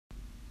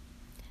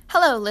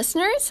Hello,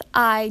 listeners.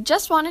 I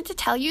just wanted to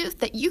tell you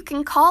that you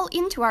can call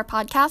into our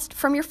podcast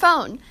from your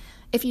phone.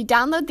 If you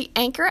download the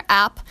Anchor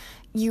app,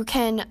 you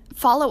can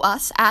follow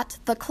us at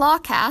The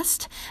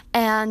Clawcast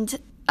and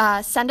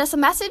send us a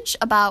message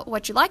about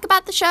what you like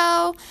about the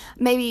show,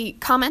 maybe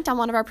comment on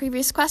one of our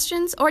previous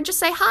questions, or just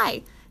say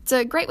hi. It's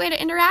a great way to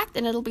interact,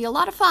 and it'll be a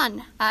lot of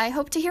fun. I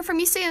hope to hear from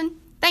you soon.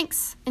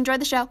 Thanks. Enjoy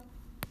the show.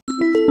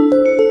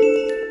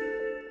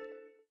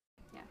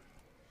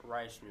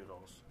 Rice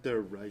noodles.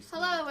 They're rice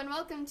Hello, and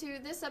welcome to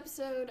this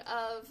episode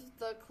of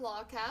The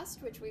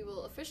Clawcast, which we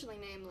will officially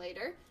name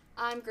later.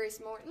 I'm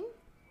Grace Morton.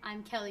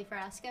 I'm Kelly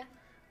Frasca.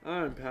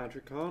 I'm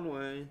Patrick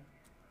Conway.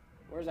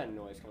 Where's that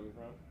noise coming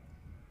from?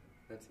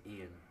 That's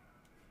Ian.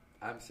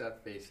 I'm Seth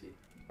Facey.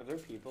 Are there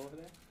people over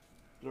there?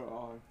 There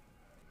are.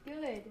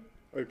 Good.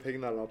 Are you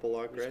picking that up a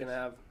lot, We're Grace? just gonna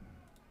have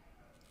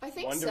I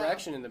think One so.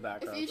 Direction in the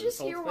background. If you for this just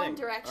whole hear thing. One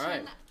Direction, All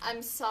right.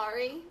 I'm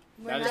sorry.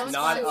 We're That not is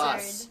not sponsored.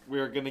 us. We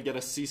are going to get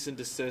a cease and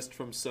desist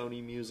from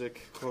Sony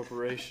Music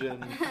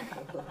Corporation.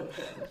 Oh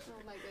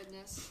my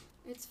goodness.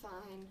 It's fine.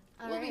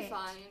 All We'll be right.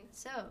 fine.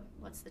 So,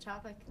 what's the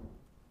topic?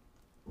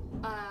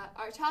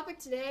 Our topic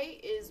today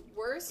is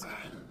worst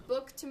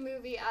book to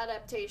movie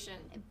adaptation.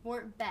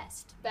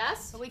 Best.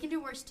 Best? But we can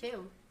do worst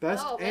too.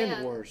 Best Oh, and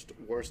man. worst.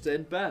 Worst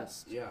and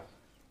best. Yeah.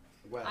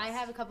 Wes. I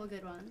have a couple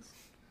good ones.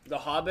 The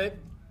Hobbit,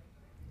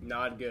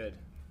 not good.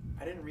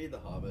 I didn't read The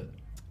Hobbit.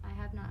 I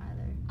have not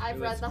either. I've It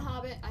read was The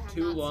Hobbit. I have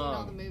too not seen all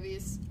long. the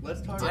movies.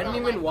 Let's talk I I about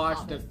didn't don't even like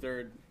watch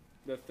The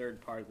the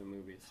third part of the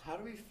movies. how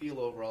do we feel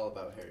overall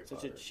about Harry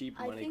Such Potter? a cheap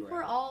I money think grab.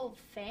 we're all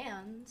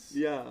fans.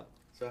 Yeah.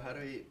 So how do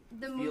we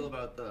The feel mo-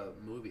 about the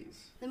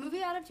movies? The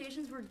movie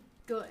adaptations were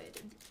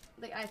good.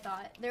 Like, I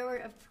thought. There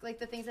were, like,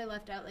 the things I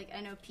left out. Like, I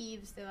know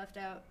Peeves they left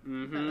out. But,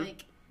 Mhm.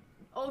 like,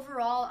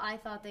 overall, I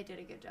thought they did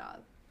a good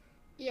job.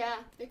 Yeah,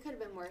 it could have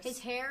been worse. His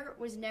hair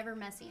was never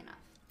messy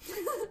enough.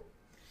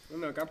 I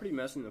don't know, it got pretty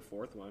messy in the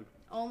fourth one.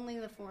 Only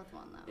the fourth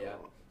one, though. Yeah.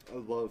 I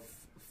love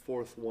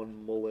fourth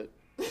one mullet.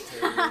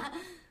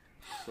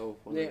 So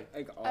funny. They,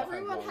 like, all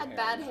Everyone long had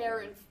bad in that hair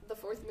one. in the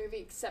fourth movie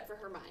except for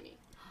Hermione.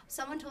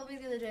 Someone told me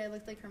the other day I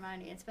looked like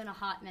Hermione. It's been a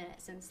hot minute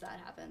since that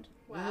happened.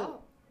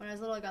 Wow. When I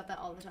was little, I got that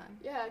all the time.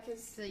 Yeah,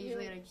 because So I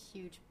usually had a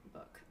huge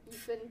book.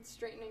 you've been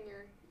straightening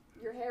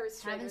your hair is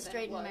straighter Haven't than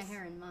straightened it my was.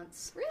 hair in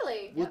months.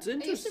 Really? What's It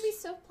used to interest- be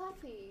so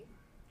fluffy.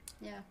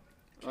 Yeah.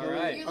 All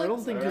right. You I don't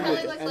look- think you you really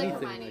look look like anything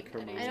Hermione like at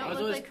Hermione. age I I don't was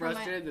look always like Hermi-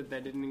 frustrated that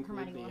they didn't include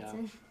Hermione the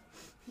Watson.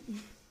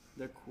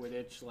 the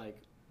Quidditch like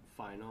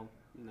final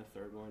in the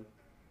third one.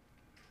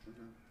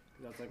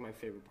 That's like my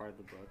favorite part of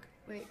the book.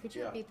 Wait, could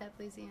you Yeah. repeat that,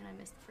 please, Ian? I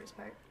missed the first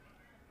part.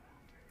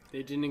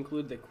 They didn't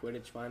include the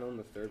Quidditch final in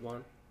the third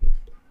one.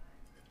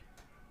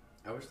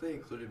 I wish they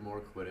included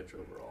more Quidditch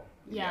overall.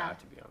 Yeah.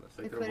 To be honest.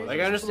 The Like, there Quidditch was- Like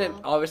I understand,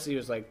 cool. obviously it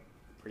was like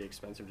pretty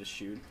expensive to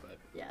shoot, but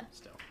Yeah.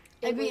 still.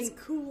 I mean,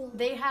 cool.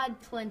 they had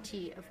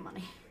plenty of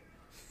money.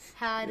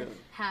 Had, Yeah.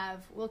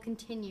 have, will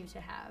continue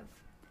to have.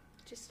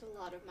 Just a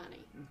lot of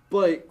money.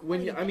 But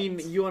when you, Quite a I mean,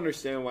 bit. you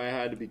understand why I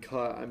had to be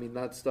cut. I mean,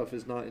 that stuff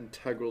is not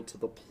integral to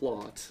the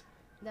plot.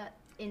 That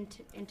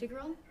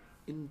integral?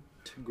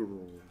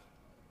 Integral.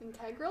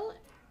 Integral?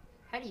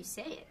 How do you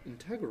say it?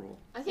 Integral.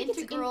 I think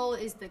Integral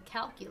is the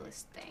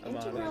calculus thing. I'm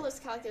on integral it. is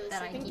calculus.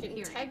 That I I think keep hearing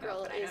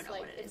integral about, but I don't is know like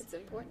what it if is. it's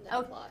important to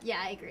Oh, the plot.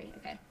 yeah, I agree.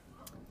 Okay.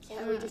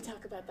 Yeah, we do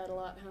talk about that a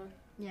lot, huh?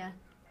 Yeah,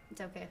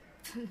 it's okay.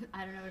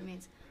 I don't know what it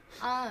means.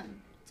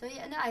 So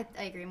yeah, no, I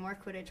agree. More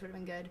Quidditch would have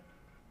been good.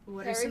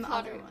 What are Harry some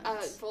Potter. other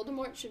ones?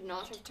 Voldemort should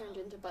not have turned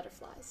into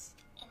butterflies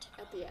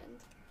at the end.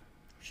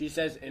 She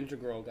says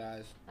integral,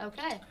 guys.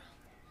 Okay.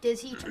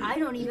 Does he? I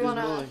don't You even.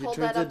 wanna No, he hold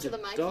turns that up into to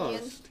the mic,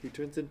 Ian? dust. He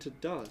turns into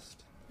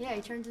dust. Yeah,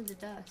 he turns into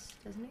dust,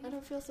 doesn't he? I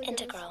don't feel so good.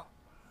 Integral.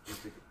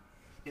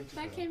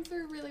 That came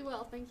through really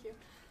well, thank you.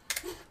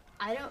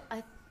 I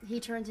don't. He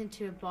turns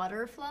into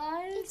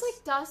butterflies. It's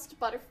like dust,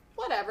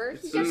 whatever.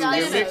 It's He just- gets You're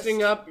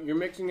You're Thanos.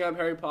 mixing up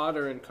Harry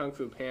Potter and Kung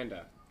Fu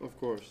Panda. Of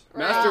course.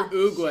 Master Right.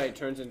 Oogway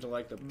turns into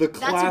like the The That's a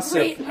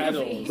classic. great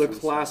petals. The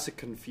classic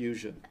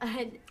confusion.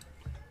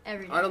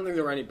 Every day. I don't think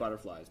there were any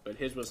butterflies, but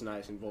his was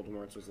nice and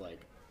Voldemort's was like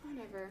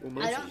Whatever. Well,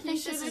 I most- don't He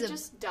think should this have is a.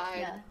 just died.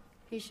 Yeah,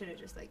 he should have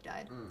just like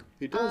died.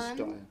 He does Um,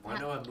 die. I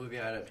know a movie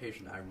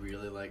adaptation I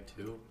really like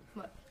too.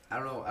 What? I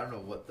don't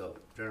know what the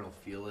general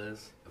feel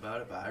is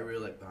about it, but I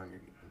really like the Hunger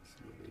Games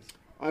movies.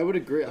 I would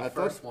agree. The I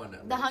first thought one.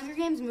 At The least. Hunger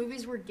Games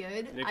movies were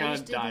good. They I kinda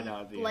just died didn't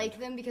out at the like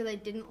end. them because I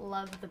didn't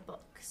love the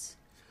books.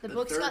 The The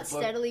books third got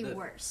book- steadily the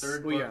worse.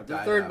 third well, book yeah. The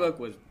died third out. book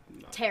was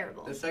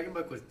Terrible. The second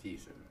book was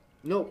decent.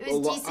 no. It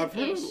was I've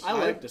heard. decent-ish. I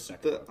like the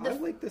second one. I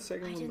like the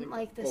second I one. didn't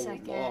like the a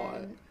second.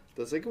 lot.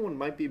 The second one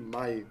might be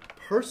my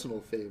personal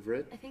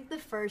favorite. I think the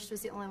first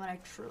was the only one I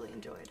truly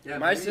enjoyed. Yeah,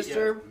 My maybe-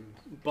 sister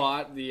yeah.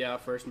 bought the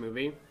first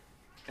movie,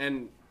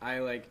 and I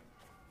like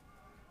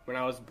when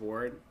I was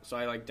bored, so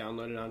I like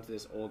downloaded onto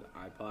this old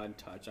iPod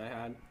Touch I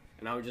had,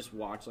 and I would just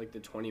watch like the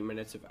 20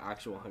 minutes of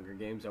actual Hunger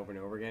Games over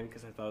and over again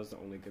because I thought it was the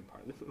only good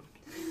part of the movie.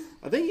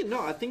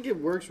 I think it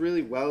works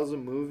really well as a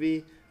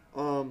movie,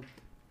 and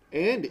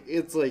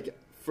it's like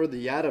for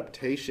the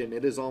adaptation,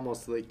 it is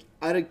almost like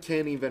I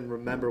can't even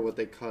remember what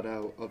they cut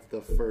out of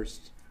the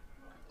first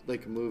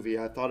like movie.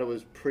 I thought it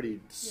was pretty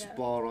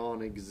spot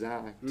on,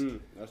 exact.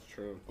 That's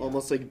true.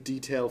 Almost like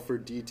detail for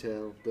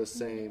detail, the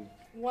same.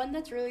 One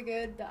that's really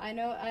good that I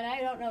know, and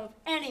I don't know if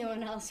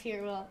anyone else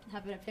here will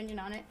have an opinion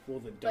on it, Well,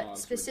 the dogs. but were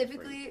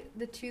specifically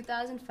the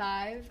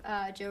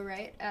 2005 Joe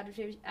Wright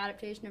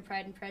adaptation of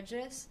Pride and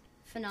Prejudice,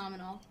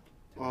 phenomenal.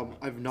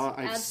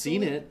 I've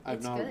seen it. I've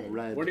It's not good.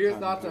 read. What are your Pride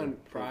and thoughts on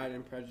Prejudice. Pride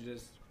and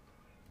Prejudice?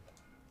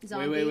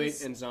 Zombies.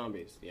 Wait, and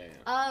zombies. Yeah.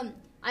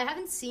 I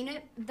haven't seen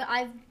it.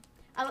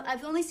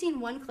 I've only seen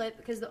one clip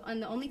because the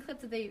only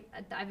clip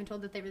that I've been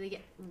told that they really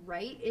get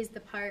right is the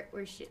part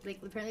where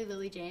apparently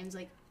Lily James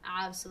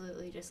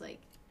absolutely just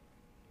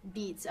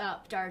beats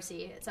up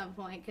Darcy at some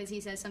point because he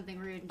says something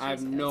rude. And I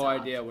have no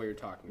idea what you're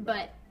talking about.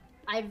 But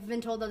I've been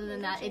told other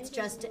than that it's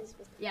just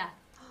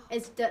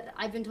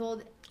I've been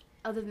told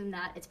other than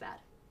that it's bad,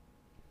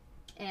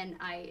 and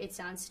it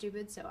sounds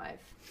stupid, so I've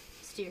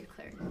steered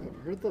clear.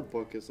 I've heard the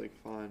book is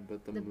fine,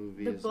 but the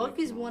movie The is book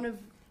is not. one of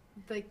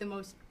the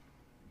most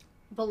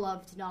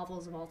beloved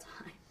novels of all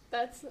time.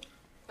 That's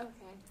okay.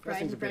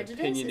 Pride and a bit Prejudice.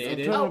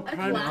 opinionated. I'm Oh, talking about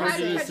Pride and a classic.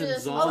 Prejudice and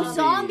Prejudice. zombies. Oh,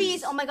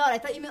 zombies! Oh my god, I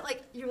thought you meant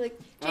you were I Jane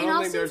don't think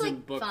Austen's there's a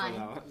book fine. for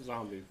that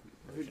zombie.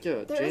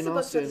 Yeah, There Jane is a book for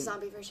Austen. the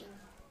zombie version.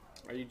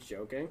 Are you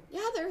joking?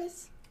 Yeah, there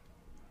is.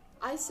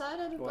 I saw it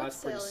at a Well, book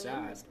that's pretty sale in sad.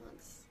 Amherst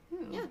once.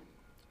 Hmm. Yeah.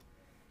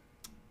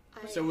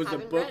 I So was the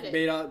haven't book read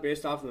it.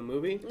 based off of the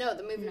movie? No,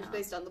 the movie was No.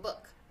 based on the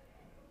book.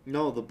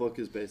 No, the book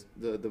is based.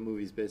 The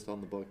movie's based on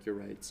the book. You're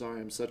right.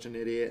 Sorry, I'm such an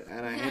idiot,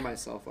 and I hate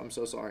myself. I'm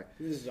so sorry.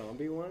 The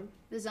zombie one?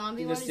 The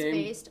zombie Did one the is same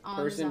based on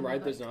the person zombie write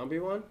the book. zombie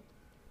one?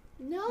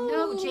 No.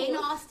 No, Jane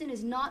Austen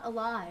is not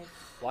alive.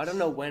 Well, I don't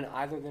know when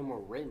either of them were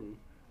written.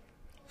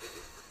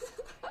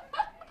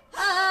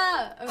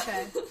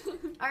 Okay.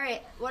 All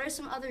right. What are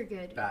some other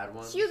good? Bad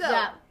ones. Hugo.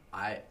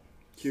 Yeah.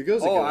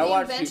 Hugo's a Oh, good I The one.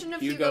 watched Invention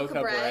of Hugo Hugo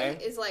Cabret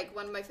Cabret. is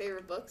one of my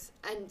favorite books,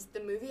 and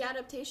the movie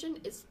adaptation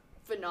is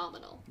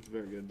phenomenal. It's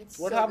very good. It's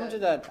What so happened good.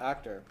 to that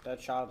actor, that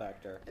child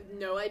actor? I have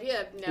no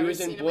idea. I've never He was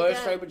seen in him Boy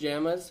again. Striped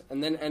Pajamas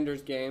and then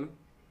Ender's Game.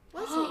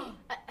 Was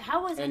he?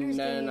 How was And Ender's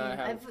then Game? I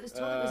have, was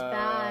told it was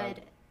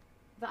bad,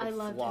 but I it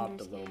loved flopped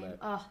Ender's a little Game. bit.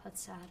 Oh,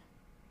 that's sad.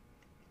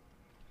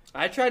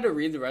 I tried to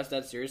read the rest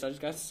of that series. I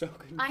just got so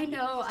confused. I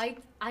know.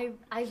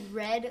 I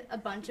read a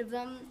bunch of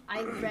them.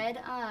 I read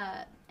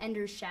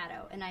Ender's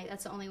Shadow, and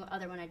that's the only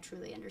other one I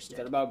truly Is understood.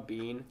 that about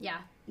Bean? Yeah,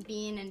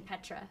 Bean and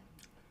Petra.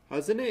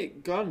 Hasn't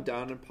it gone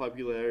down in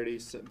popularity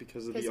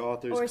because of the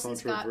author's Orson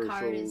Scott Card is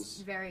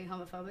controversial? very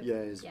homophobic.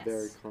 Yeah, his Yes.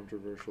 very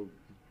controversial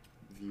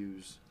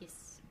views.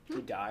 Yes. Did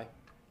he die?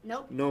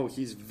 Nope. No,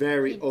 he's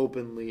very He-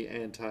 openly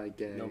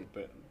anti-gay. No,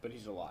 but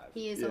he's alive.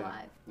 He is Yeah.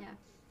 alive. Yeah.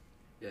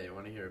 Yeah, you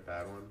want to hear a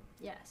bad one?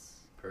 Yes.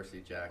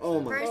 Percy Jackson. Oh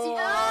my Percy.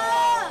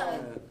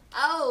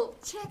 Oh,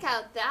 check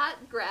out that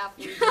graph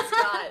we just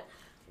got.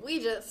 We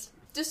just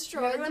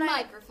destroyed Remember the when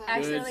I microphone.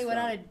 accidentally went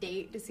stuff. on a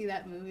date to see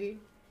that movie.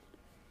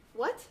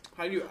 What?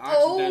 How do you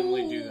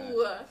accidentally do that?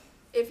 Oh,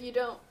 if you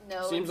don't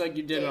know. Seems like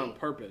you did it on date.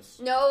 purpose.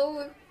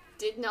 No,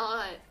 did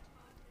not.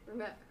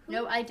 Remember?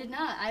 No, I did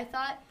not. I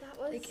thought That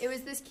was. it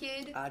was this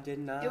kid. I did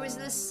not. It was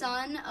the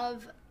son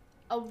of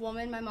a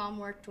woman my mom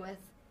worked with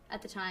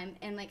at the time,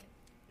 and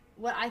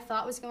what I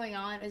thought was going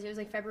on was it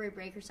was February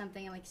break or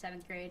something in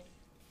 7th grade,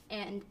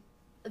 and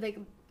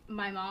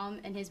my mom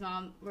and his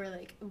mom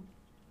were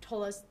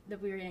told us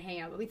that we were gonna hang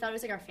out, but we thought it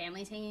was our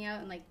families hanging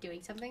out and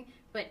doing something,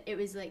 but it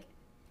was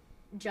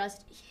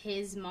just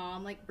his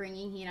mom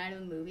bringing he and I to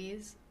the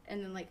movies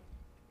and then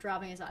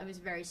dropping us off. It was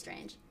very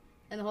strange,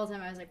 and the whole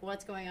time I was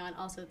what's going on?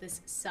 Also,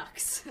 this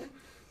sucks.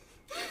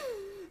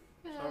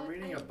 So I'm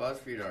reading a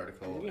BuzzFeed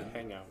article. We and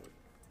hang out with.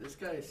 This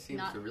guy seems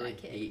Not to really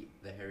that kid. hate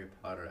the Harry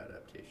Potter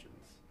adaptations.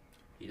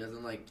 He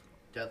doesn't like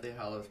Deathly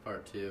Hallows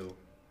Part 2.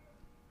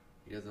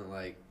 He doesn't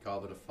like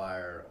Goblet of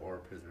Fire or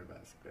Prisoner of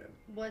Azkaban.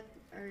 What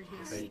are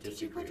his? They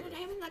Did you put disagree your with.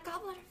 name in the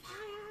goblet of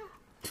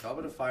fire?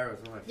 Goblet of Fire was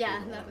one of my Yeah,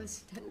 favorite that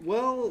ones. was.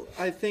 Well,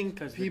 I think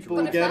 'Cause people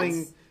But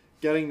if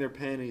getting their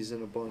panties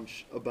in a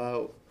bunch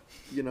about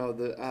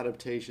the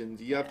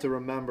adaptations. You have to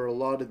remember a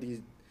lot of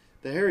the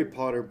Harry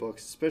Potter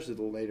books, especially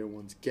the later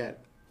ones,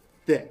 get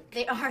thick.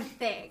 They are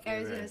thick. I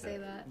was They're gonna very say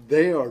thick. that.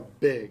 They are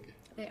big.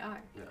 They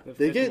are. The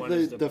They fifth get one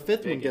is the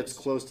fifth one gets biggest.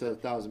 close to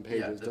 1,000 Yeah,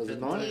 pages, the does it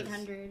fifth not? one It's is-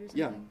 800 or something.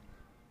 Yeah.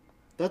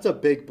 That's a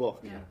big book.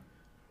 Yeah.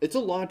 It's a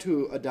lot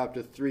to adapt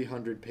a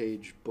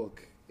 300-page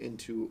book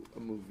into a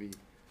movie.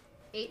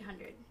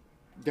 800.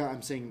 Yeah,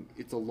 I'm saying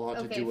it's a lot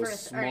to Okay, do a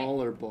first, all right.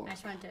 smaller book. I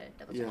just wanted to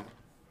double Yeah. check.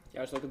 Yeah,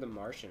 let's look at The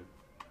Martian.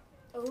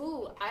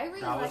 Ooh, I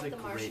really That was like a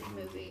the great Martian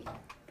movie. movie.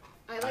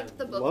 I like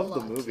the book Love a the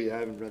lot. movie. I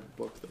haven't read the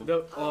book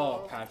though.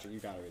 Oh. Patrick, you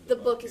gotta read The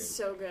the book dude. is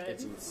so good.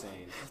 It's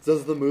insane.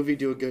 Does the movie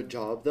do a good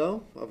job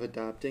though of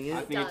adapting I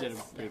it? think it did a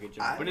does. pretty good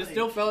job. I But it like-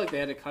 still felt like they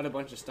had to cut a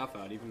bunch of stuff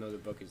out, even though the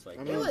book is I It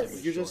mean,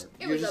 was- you just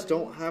it was a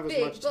don't have as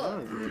big much book.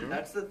 time. You know?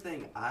 That's the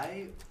thing.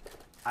 I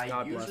God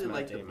bless usually Matt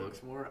like the Damon.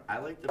 books more. I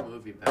like the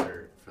movie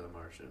better for The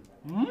Martian.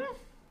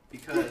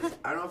 Because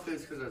I don't know if it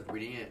was because I was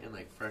reading it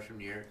in freshman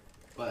year,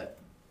 but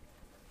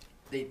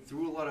they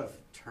threw a lot of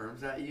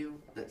terms at you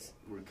that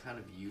were kind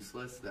of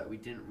useless that we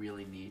didn't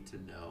really need to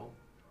know.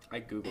 I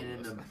googled And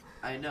in this.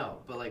 I know,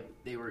 but like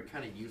they were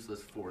kind of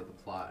useless for the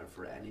plot and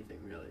for anything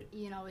really.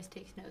 Ian always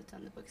takes notes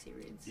on the books he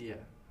reads. Yeah,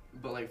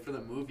 but like for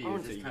the movie, I it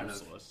was wouldn't say just kind of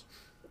useless.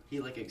 he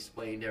like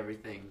explained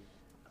everything,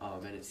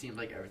 and it seemed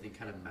like everything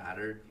kind of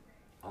mattered,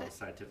 all the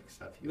scientific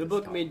stuff. He The was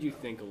book talking made you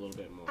about. think a little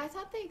bit more. I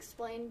thought they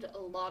explained a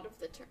lot of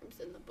the terms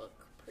in the book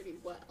pretty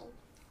well.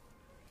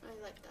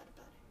 I liked that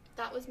about it.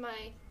 That was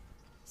my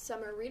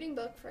summer reading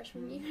book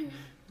freshman year.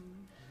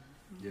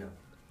 Yeah.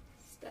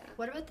 Stat.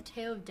 What about the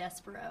Tale of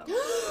Despero?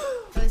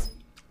 It was,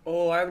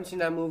 Oh, I haven't seen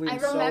that movie in I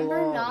so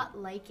remember long. not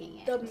liking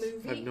it. The I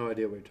have movie. no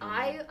idea what you're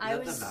talking about. I Is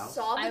that was the mouse?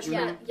 Saw the I-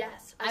 trailer. yeah.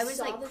 Yes, I was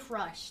saw like the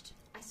crushed.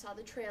 I saw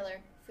the trailer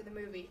for the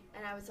movie,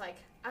 and I was like,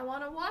 I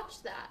want to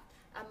watch that.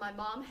 And my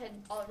mom had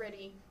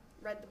already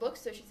read the book,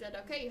 so she said,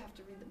 okay, you have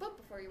to read the book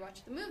before you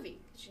watch the movie.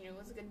 She knew it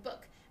was a good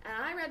book. And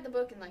I read the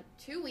book in like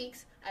 2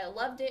 weeks. I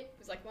loved it. It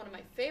was like one of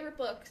my favorite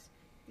books.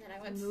 And then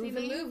I went to see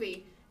the Movie?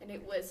 movie, and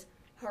it was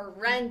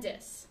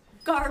horrendous.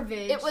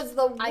 Garbage. It was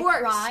the I worst.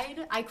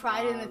 cried. I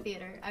cried in the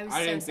theater. I was I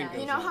so didn't think sad.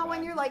 it You was know that how when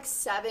bad. you're like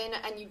 7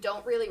 and you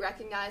don't really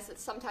recognize that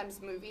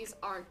sometimes movies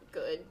aren't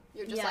good?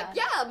 You're just Yeah. like,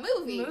 yeah,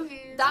 movie.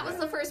 Movies. That was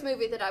the first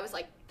movie that I was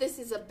like, this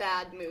is a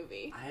bad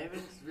movie. I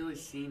haven't really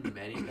seen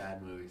many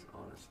bad movies,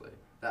 honestly.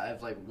 That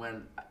I've like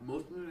when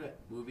most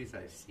movies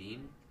I've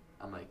seen,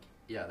 I'm like,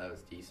 yeah, that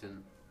was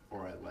decent,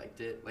 or I liked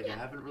it. Like Yeah. I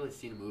haven't really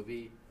seen a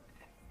movie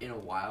in a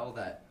while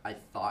that I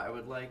thought I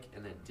would like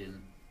and then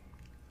didn't.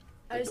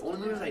 I Like, just- the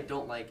only movies I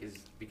don't like is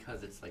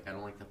because it's like I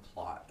don't like the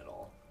plot at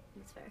all.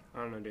 That's fair. I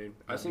don't know, dude.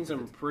 Yeah, I've seen some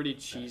because it's pretty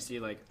bad. cheesy,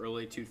 like,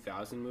 early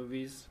 2000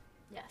 movies,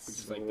 which Yes.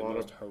 is, like, A the lot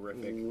most of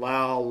horrific. A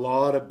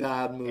lot of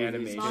bad movies A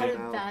Animation. lot came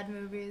of out bad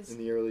movies. in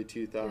the early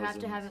You 2000s. have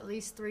to have at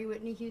least 3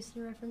 Whitney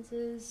Houston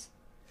references.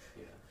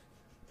 Yeah.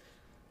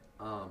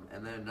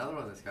 And then another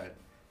one that's got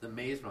The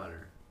Maze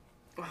Runner.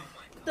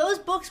 Those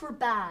books were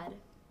bad.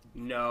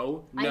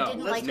 No, I no,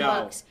 didn't like the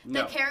no, books.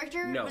 no, The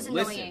character no. was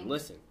Listen, annoying.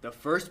 listen. The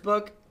first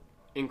book,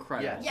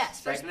 incredible. Yes,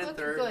 first Second and book,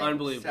 third, good.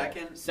 Unbelievable.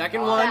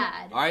 Second, one,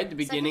 bad. all right, the Second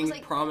beginning, was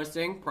like-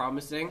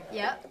 promising.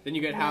 Yep. Then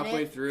you get And then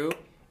halfway it through,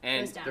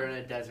 and goes down. They're in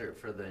a desert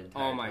for the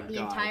entire oh my time. The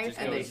god, entire it just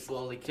And they goes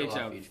slowly kill takes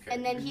off out- each character.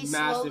 And then he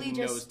massive slowly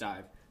just...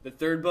 nosedive. The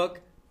third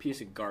book, piece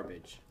of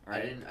garbage. All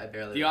right? I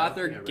barely. The I don't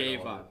author think I read gave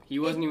all of up. He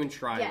wasn't even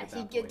trying Yeah, at that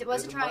he point. wasn't It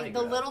was a trying. The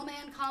money grab. little man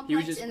He was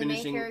complex just and the main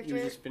finishing. character, He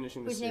was just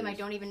finishing the whose name I series.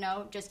 don't even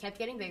know, just kept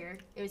getting bigger.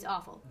 It was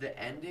awful. The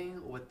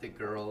ending with the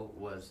girl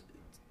was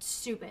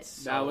Stupid.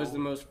 That was the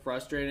most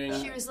frustrating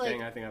She was like,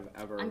 thing I think I've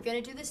ever. I'm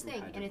gonna do this had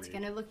thing, to and it's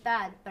read. gonna look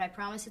bad, but I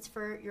promise it's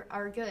for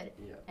our good.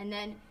 yeah. And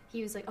then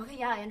he was like, okay,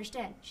 yeah, I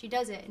understand. She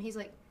does it, and he's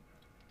like,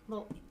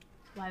 well,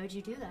 why would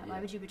you do that? Why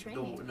Yeah. would you betray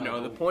The- me?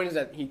 No, the point is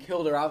that he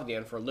killed her off at the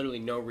end for literally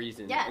no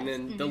reason. Yes. And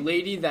then the Mhm.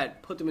 lady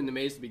that put them in the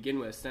maze to begin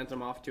with sent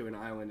them off to an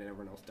island and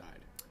everyone else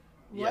died.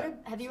 What?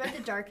 Yeah. Have you read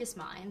The Darkest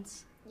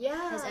Minds?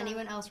 Yeah. Has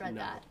anyone else read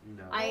No. that?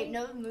 No. I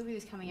know the movie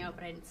was coming out,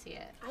 but I didn't see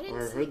it. I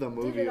didn't I see heard the Did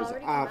movie it was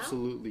already come out?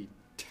 absolutely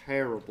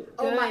terrible.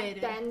 Oh my!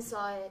 Good. Ben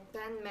saw it.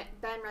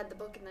 Ben read the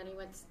book and then he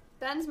went.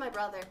 Ben's my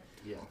brother.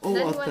 Yeah. And Oh,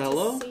 then he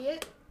Othello? went to see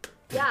it.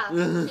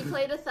 Yeah, he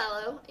played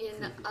Othello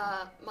in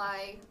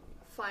my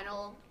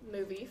final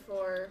movie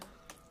for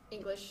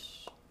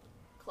English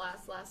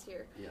class last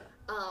year. Yeah.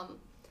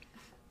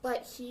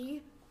 But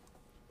he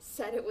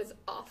said it was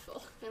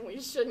awful and we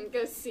shouldn't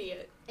go see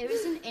it. It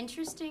was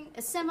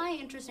a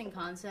semi-interesting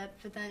concept,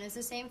 but then it's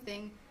the same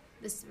thing.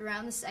 This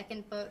around the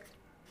second book,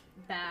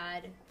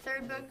 bad.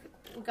 Third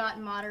book got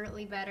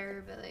moderately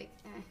better, but like,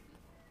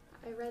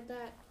 I read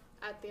that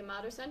at the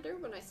Amato Center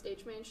when I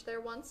stage managed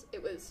there once.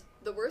 It was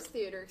the worst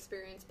theater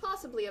experience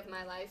possibly of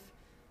my life.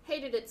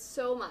 Hated it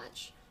so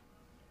much.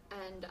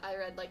 And I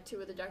read like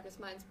 2 of the Darkest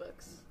Minds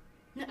books.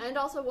 No. And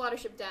also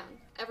Watership Down.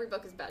 Every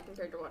book is bad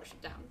compared to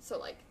Watership Down. So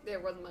like there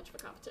wasn't much of a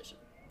competition.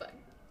 But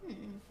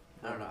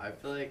I don't know. I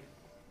feel like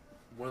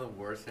one of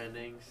the worst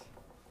endings.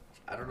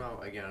 I don't know.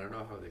 Again, I don't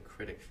know how the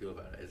critics feel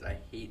about it. Is I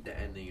hate the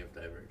ending of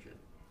Divergent.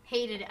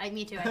 hated it.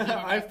 Me too. I hated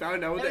I it.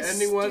 found out what That the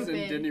was ending was and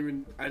stupid. didn't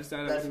even. I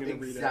decided I That's wasn't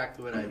gonna read it.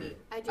 exactly what I did.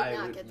 I did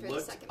not get through the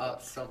looked second up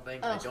book.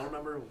 something. I Ugh. don't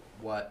remember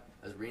what.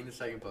 I was reading the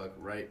second book,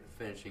 right,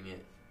 finishing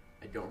it.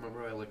 I don't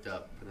remember what I looked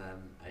up, and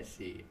then I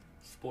see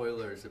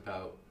spoilers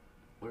about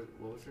what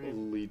was her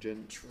name?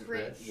 Legion.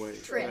 Trish. Wait.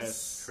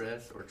 Triss.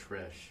 Triss or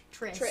Trish?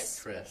 Triss.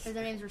 Triss. Triss.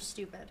 Their names were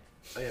stupid.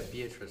 Oh yeah,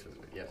 Beatrice was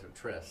yeah, so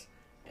Triss,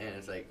 and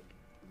it's like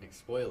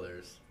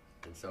spoilers,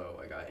 and so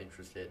I got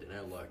interested and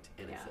I looked,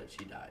 and it Yeah. said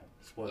she died.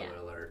 Spoiler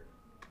Yeah. alert: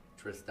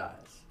 Triss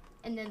dies.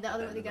 And then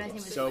the guy's name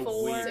was So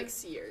Four. weird.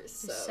 6 years.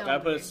 So, So- Gotta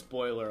put a weird.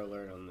 spoiler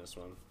alert on this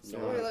one.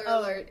 spoiler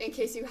Oh. alert in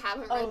case you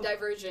haven't Oh. read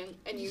Divergent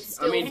and you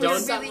still mean, for don't-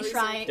 some really reason-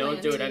 try-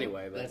 Don't do it Yeah.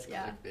 anyway. But That's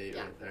Yeah. clickbait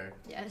Yeah. right there.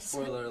 Yes.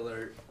 Spoiler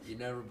alert: you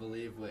never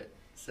believe what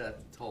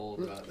Seth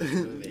told about this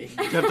movie.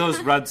 Got those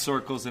red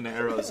circles and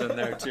arrows in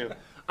there too.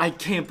 I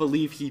can't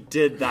believe he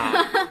did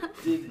that.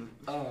 Did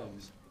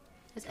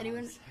Has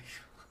anyone?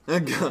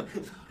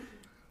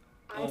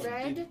 I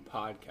read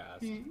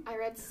podcast. I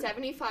read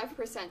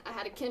 75%. I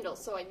had a Kindle,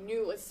 so I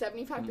knew it was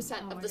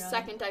 75% Oh of my the God.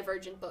 second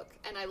Divergent book.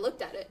 And I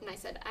looked at it and I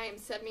said, I am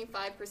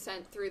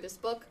 75% through this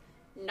book.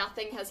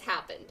 nothing has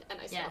happened, and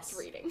I stopped Yes.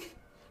 reading.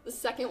 The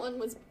second one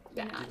was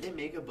bad. Did they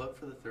make a book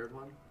for the third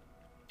one?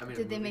 I mean,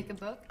 Did they make a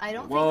book? I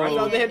don't Well, I think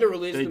thought they they had to did.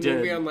 release They the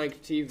movie did. on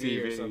like TV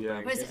or TV, something.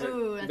 yeah. Was- It's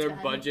ooh, like that's their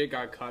bad. budget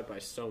got cut by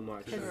so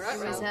much. It Right,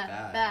 was right.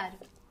 bad.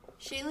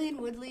 Shailene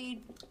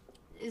Woodley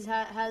has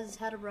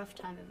had a rough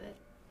time of it.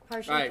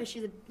 Partially Alright, because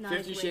she's not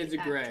 50 a great Shades of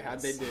Grey. actress. How'd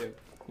they do?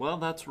 Well,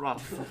 that's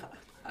rough.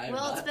 I have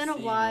Well, it's not been a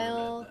seen or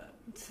while.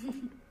 read that.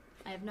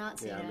 I have not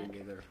seen Yeah, me it.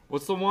 neither.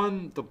 What's the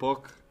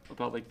book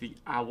about like the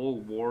owl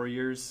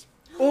warriors?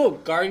 Oh,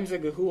 Guardians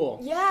of Gahul.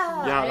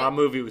 Yeah. Yeah, that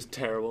movie was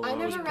terrible. I I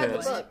was never read the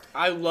pissed. book.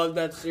 I love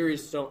that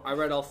series so. I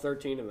read all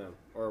 13 of them,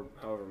 or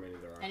however many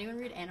there are. Anyone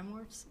read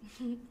Animorphs?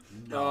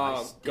 No, I Oh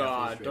definitely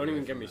God! strayed Don't away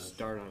even get from me those.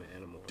 started on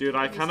animals. Dude,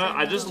 I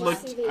just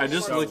Watch looked. the I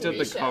just Animorphs looked at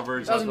the TV show.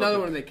 covers. That was of another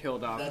the- one they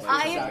killed off. That's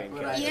like, exactly the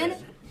what main I character.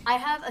 did. I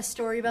have a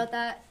story about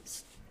that.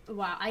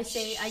 Wow, I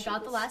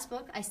got the last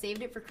book. I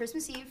saved it for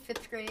Christmas Eve,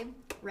 5th grade.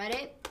 Read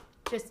it,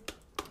 just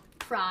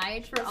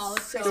cried for all of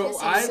So Christmas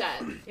I- Eve.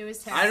 upset. It was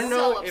terrible. I don't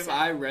know So if upset.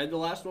 I read the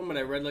last one, but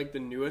I read like the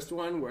newest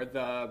one where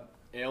the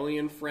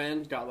alien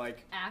friend got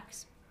like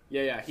Axe,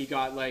 he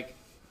got like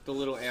the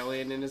little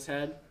alien in his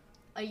head.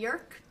 a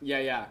yerk.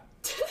 Yeah.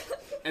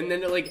 And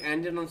then it like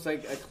ended on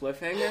like a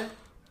cliffhanger.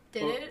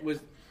 Did Or it? Was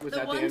The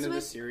that the ones end of the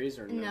with- series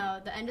or no?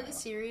 No, the end of the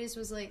series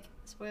was like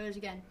spoilers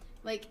again.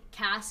 Like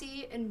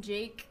Cassie and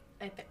Jake.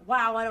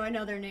 Wow, why do I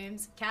know their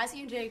names?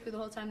 Cassie and Jake, who the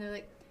whole time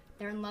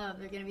they're in love,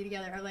 they're gonna be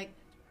together. Are like,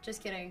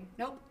 just kidding.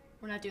 Nope,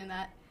 we're not doing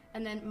that.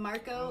 And then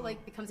Marco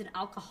like becomes an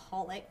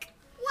alcoholic.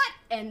 What?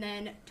 And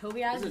then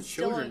Tobias This is is a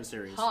still a children's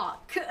series.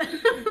 hawk.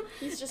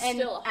 He's just and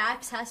still a hawk.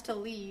 Axe has to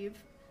leave,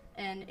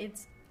 and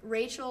it's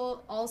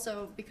Rachel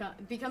also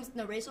becomes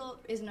no, Rachel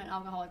isn't an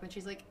alcoholic, but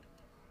she's like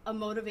a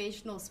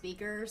motivational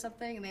speaker or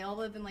something, and they all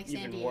live in like San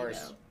Even Diego.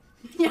 worse.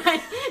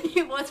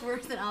 Yeah, what's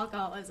worse than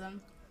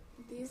alcoholism?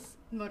 These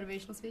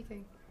Motivational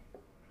speaking.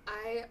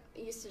 I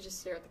used to just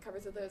stare at the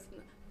covers of those.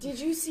 Did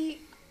you see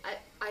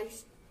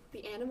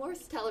the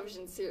Animorphs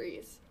television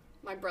series?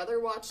 My brother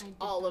watched I did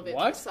all of it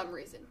What? for some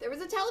reason. There was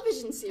a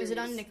television series. Is it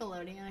on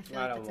Nickelodeon? I feel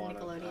I like don't it's a wanna-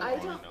 Nickelodeon. I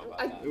don't don't. know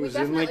about I, that. It we was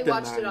in, definitely like, the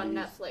watched it on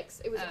 90s.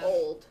 Netflix. It was Oh.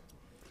 old.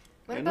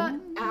 What I about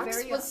don't- Axe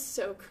very? was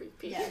so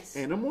creepy. Yes.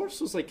 Animorphs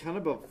was like kind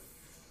of a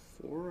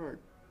 4 or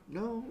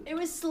no. It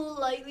was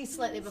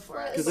slightly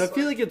before us. Because I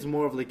feel like it's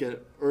more of like an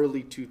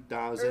early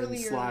 2000s Early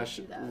slash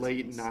 2000s.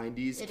 late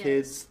 90s It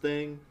kids is.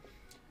 thing.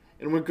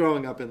 And we're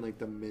growing up in like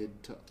the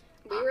mid to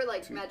We were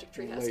like Magic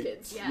Treehouse late.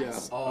 kids.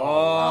 Yes. Yeah.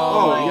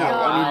 Oh, my yeah, I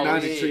God. mean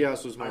Magic Wait.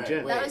 Treehouse was my Alright,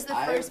 jam. wait. That was the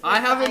I- first book I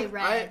haven't. I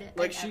read.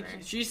 like ever.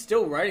 she's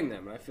still writing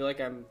them. And I feel like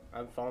I'm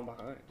falling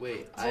behind.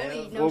 Wait, I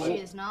Holy, have. no, Well, she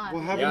is not.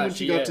 What happened Yeah, when she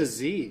she got to is.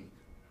 Z?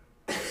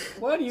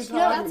 What are you No,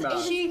 talking that's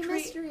about? she A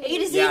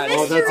to Z Yeah, Oh,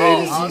 mystery. that's A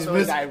to Z's Also,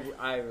 mystery.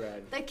 I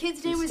read. That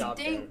kid's You name was stop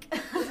there. Dink.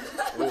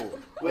 Ooh.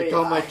 I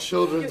got my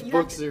children's You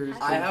book have to- series.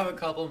 I have a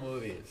couple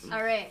movies.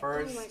 All right.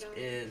 First Oh my God.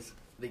 is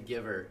The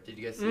Giver. Did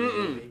you guys see the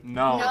Mm-mm. movie?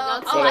 No. No.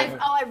 not Oh, so.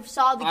 I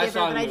saw The I Giver,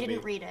 saw but the I movie.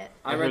 didn't read it.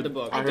 I read the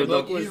book. I The heard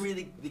book You was should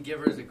read The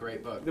Giver is a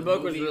great book. The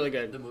book was really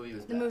good. The movie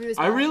was The bad. movie was.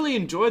 I bad. really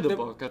enjoyed the The-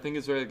 book. I think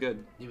it's very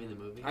good. You mean the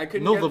movie? I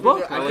couldn't No, get the through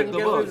book. I I like couldn't the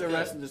get book. through the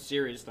rest of the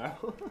series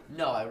though.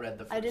 No, I read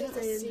the first I didn't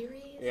one. read.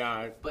 Series?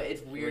 Yeah. But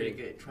it's weird. Weird.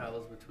 It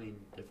travels between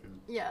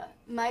different. Yeah,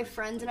 my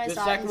friends and I The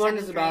saw it second in one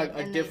is 7th about grade,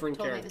 a and different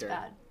they told me it was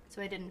character. bad,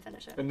 so I didn't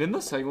finish it. And didn't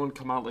the second one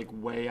come out like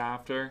way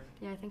after?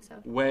 Yeah, I think so.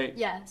 Way.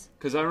 Yes.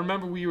 Because I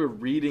remember we were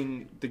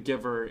reading The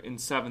Giver in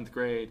 7th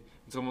grade.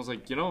 It's almost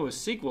like, a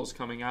sequel's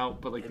coming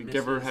out, but like And The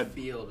Giver Mrs. had.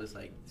 Field is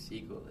like the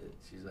sequel.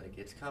 She's like,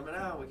 it's coming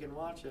out. We can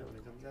watch it when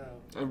it comes out.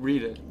 I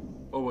read it.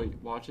 Oh wait,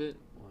 watch it.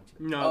 Watch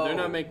it. No, they're Oh.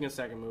 not making a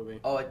second movie.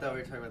 Oh, I thought we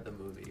were talking about the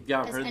movie. Yeah,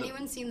 I've Has heard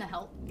anyone seen The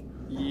Help?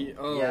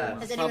 Oh, Yeah.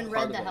 Has how anyone part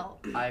read of The it?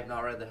 Help? I have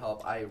not read The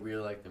Help. I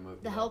really like the movie.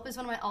 The though. Help is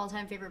one of my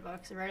all-time favorite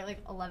books. I read it like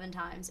 11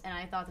 times, and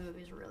I thought the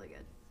movie was really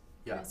good.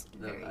 Yeah, was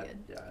very good.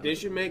 Yeah, I They like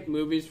should the make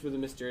movies for the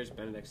Mysterious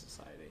Benedict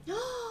Society.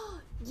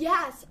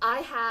 Yes, I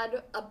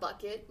had a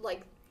bucket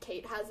like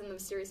Kate has in the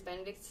Mysterious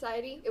Benedict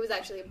Society. It was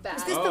actually a bag.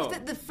 Is this Oh.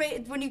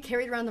 when you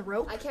carried around the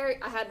rope?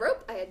 I had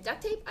rope, I had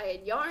duct tape, I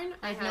had yarn,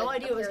 I had had no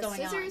idea a what was pair of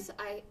going on. scissors.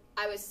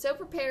 I was so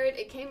prepared.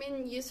 It came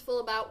in useful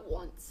about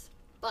once,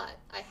 but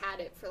I had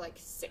it for like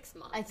 6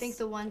 months. I think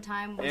the one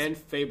time was And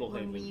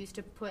when we Fablehaven. used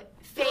to put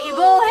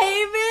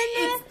Fablehaven.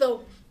 it's the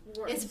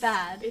worst. It's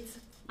bad. It's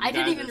I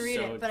didn't You even guys are read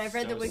so- it, but I've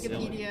read the so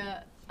silly.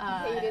 Wikipedia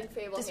hated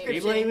Fablehaven.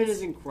 descriptions. Fablehaven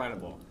is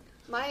incredible.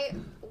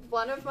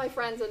 one of my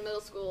friends in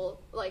middle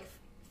school, like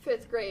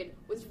 5th grade,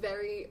 was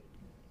very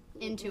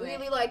Into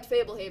really it. liked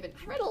Fablehaven.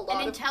 I read a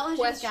lot of intelligent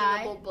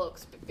questionable guy.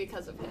 books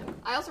because of him.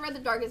 I also read The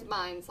Darkest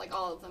Minds, like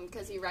all of them,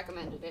 because he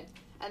recommended it.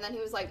 And then he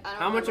was like, I don't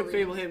How much of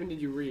remember reading. Fablehaven did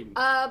you read?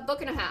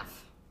 Book and a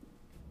half.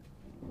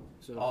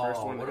 So the Oh, first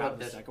one what and about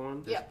the this- second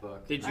one? This Yeah.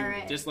 book. Did you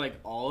Alright. dislike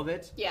all of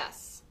it?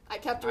 Yes. I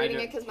kept I reading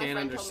don't- it because my can't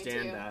friend told me to.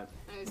 understand that.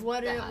 And it was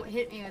What bad.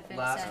 hit me with it?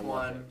 Last said-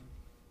 one,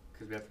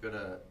 because we have to go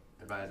to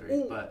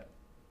advisory, but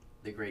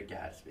The Great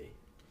Gatsby.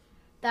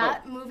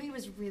 That movie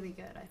was really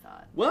good. I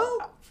thought.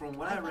 Well, From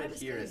what I I, thought it read was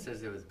here, good. it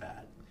says it was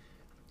bad.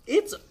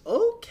 it's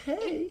okay.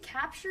 okay. It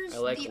captures I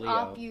like the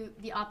Leo.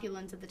 the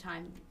opulence of the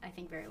time, I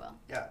think, very well.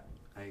 Yeah,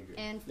 I agree.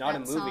 And Not a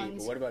that movie,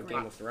 song's but what about great.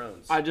 Game of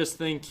Thrones? I just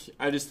think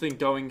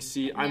going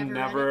see. I'm Never read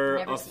never it,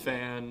 never a seen it.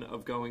 fan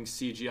of going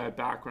CGI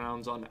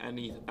backgrounds on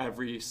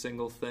every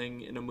single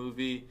thing in a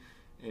movie.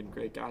 In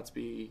Great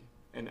Gatsby,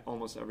 and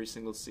almost every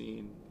single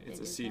scene, it's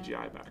a They did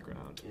CGI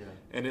background, Yeah.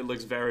 and it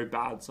looks very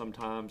bad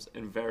sometimes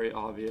and very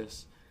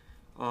obvious.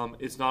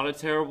 It's not a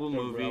terrible The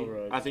movie.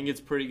 railroads. I think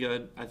it's pretty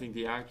good. I think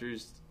the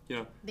actors,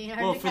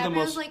 Leonardo Well, for the DiCaprio's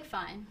most- like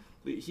fine.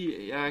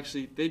 he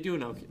actually they do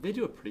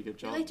a pretty good I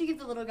job. like to give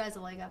the little guys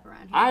a leg up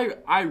around here.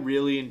 I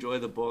really enjoy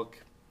the book,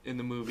 and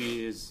the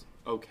movie is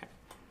okay.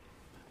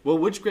 Well,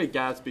 which Great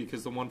Gatsby?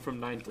 Because the one from We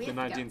the have to go.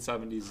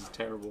 1970s is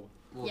terrible.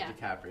 Well, Yeah.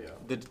 DiCaprio.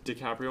 The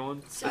DiCaprio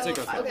one. So, It's like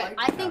a- Okay.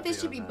 I think this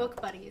DiCaprio should be on that.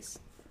 book buddies.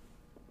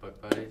 Book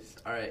buddies.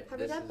 All right. Have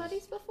we this had is-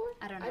 buddies before?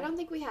 I don't know. I don't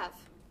think we have.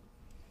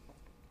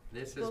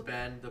 This has Book-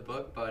 been the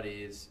Book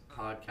Buddies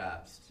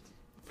podcast.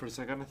 For a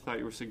second, I thought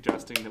you were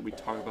suggesting that we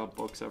talk about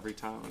books every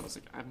time. And I was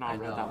like, I've not I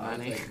read know. that I was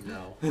many. like,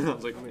 no. I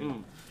was like, All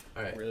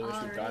right. Really wish we'd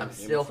Alright. gotten I'm Game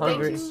still of Thrones.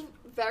 hungry. Thank you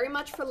very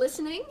much for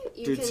listening.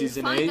 You Dude, can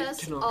season find 8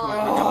 us cannot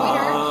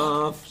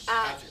on Twitter come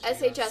at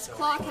SHS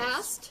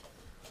Clawcast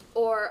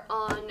or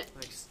on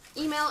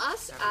email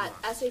us at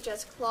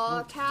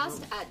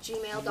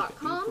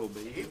shsclawcast@gmail.com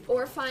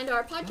or find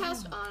our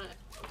podcast on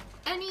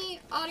any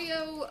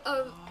audio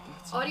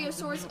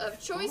source of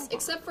choice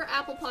except for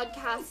Apple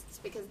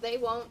Podcasts because they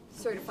won't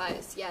certify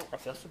us yet.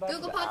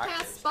 Google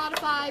Podcasts,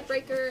 Spotify,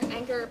 Breaker,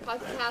 Anchor,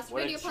 Podcast,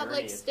 What a Radio journey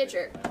Public, it's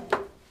Stitcher.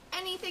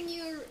 Anything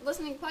you're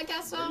listening to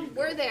podcasts on,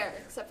 we're there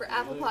except for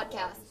Apple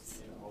Podcasts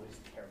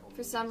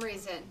for some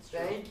reason.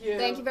 Thank you.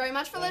 Thank you very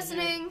much for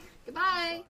listening. Goodbye.